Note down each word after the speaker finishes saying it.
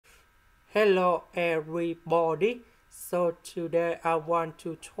Hello everybody. So today I want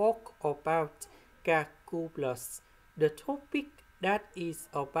to talk about calculus, the topic that is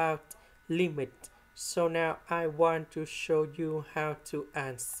about limit. So now I want to show you how to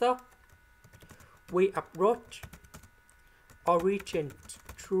answer. We approach origin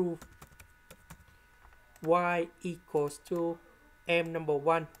through y equals to m number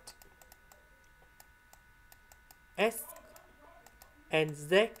 1 s and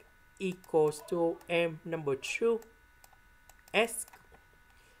z equals to m number 2 s,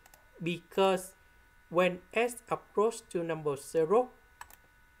 because when s approach to number 0,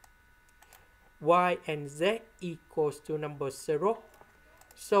 y and z equals to number 0.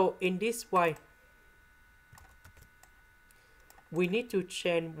 So in this way, we need to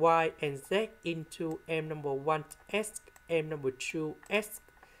change y and z into m number 1 s, m number 2 s,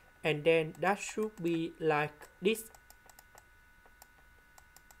 and then that should be like this.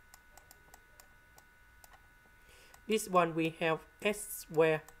 This one we have s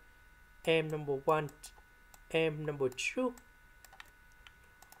square m number 1 m number 2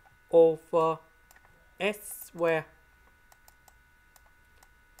 over s square,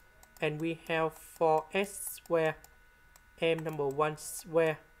 and we have for s square m number 1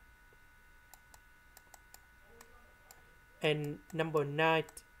 square and number 9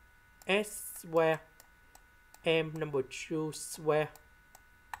 s square m number 2 square.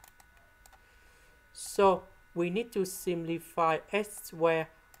 So we need to simplify s square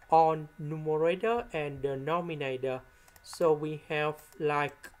on numerator and denominator. So we have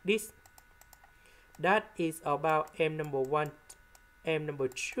like this. That is about m number 1 m number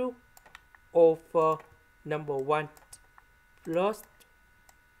 2 over number 1 plus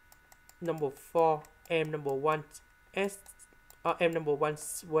number 4 m number 1 s m number 1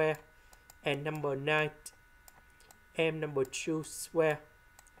 square and number 9 m number 2 square.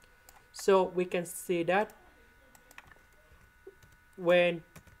 So we can see that when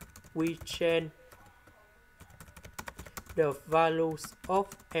we change the values of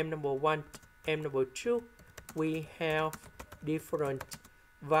m number 1 m number 2, we have different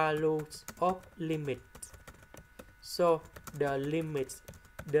values of limit. So the limit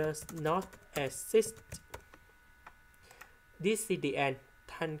does not exist. This is the end.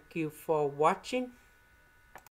 Thank you for watching.